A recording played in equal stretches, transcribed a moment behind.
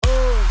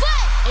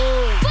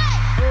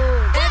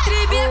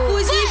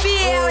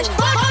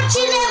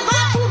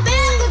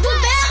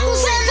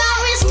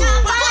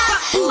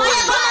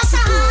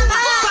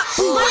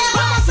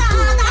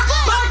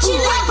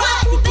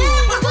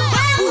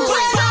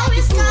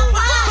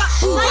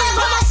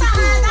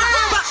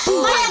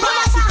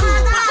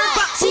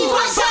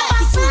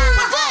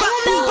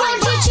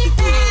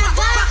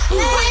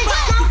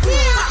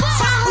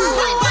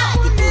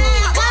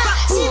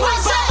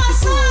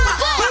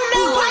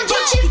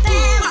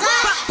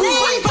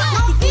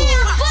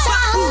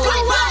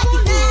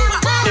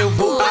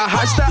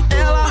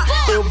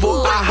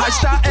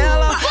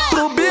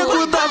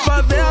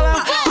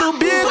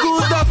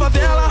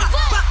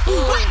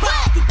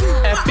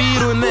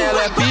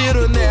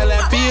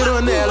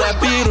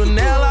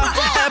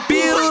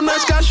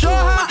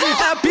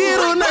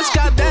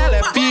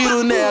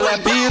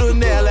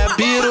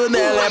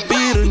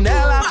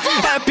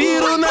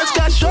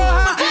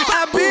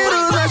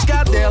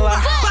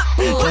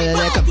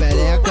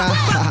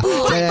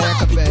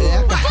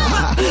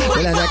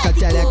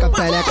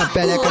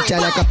pereca,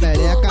 tchereca,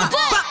 pereca.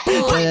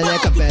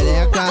 Pereca,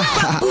 pereca,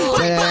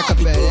 pereca,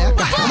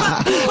 pereca.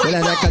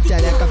 Pereca,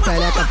 tchereca,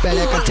 pereca,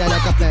 pereca,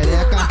 tchereca,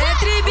 pereca.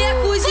 Entre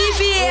becos e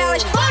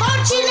vielas,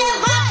 vou te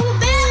levar pro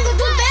beco,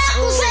 do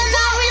beco cê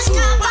não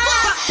escapa.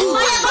 Vou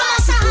levar uma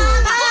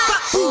sarrada,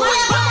 vou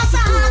levar uma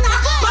sarrada.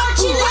 Vou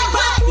te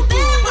levar pro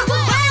beco, do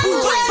beco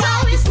cê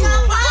não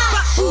escapa.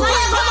 Vou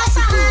levar uma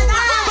sarrada,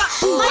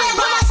 vou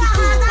levar uma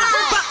sarrada.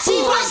 Se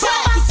você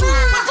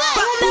passar,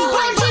 o meu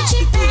bonde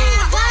te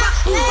pega.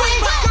 Vem,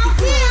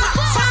 novinha,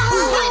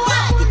 sarrando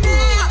a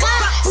boneca.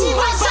 Se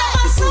você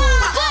passar,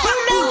 o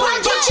meu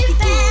bonde te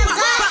pega.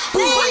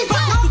 Vem,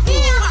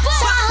 novinha,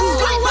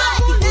 sarrando a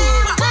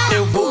boneca.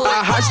 Eu vou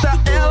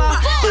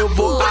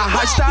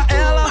arrastar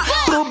ela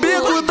pro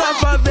bico da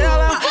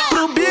favela,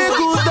 pro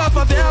bico da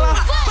favela.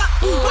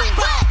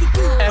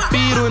 É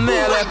piro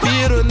nela, é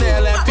piro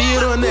nela, é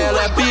piro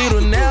nela, é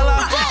piro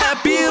nela. É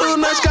piro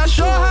nas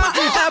cachorra,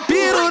 é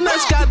piro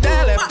nas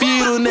cadela. É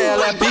piro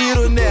nela, é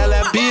piro nela,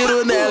 é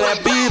piro nela, é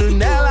piro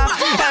nela.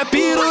 É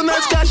piro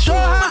nas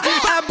cachorra,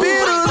 é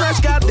piro nas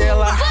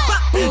cadela.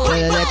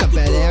 Pereca,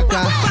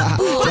 pereca,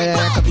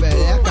 pereca,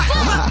 pereca.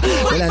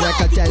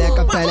 Pereca,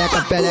 tchereca,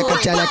 pereca, pereca,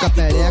 tchereca,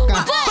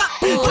 pereca.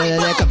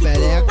 Pereca,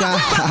 pereca,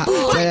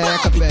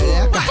 pereca,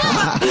 pereca.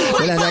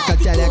 Pereca,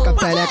 tchereca,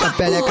 pereca,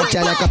 pereca,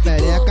 tchereca,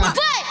 pereca.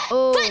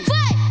 Vai, vai,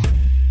 vai.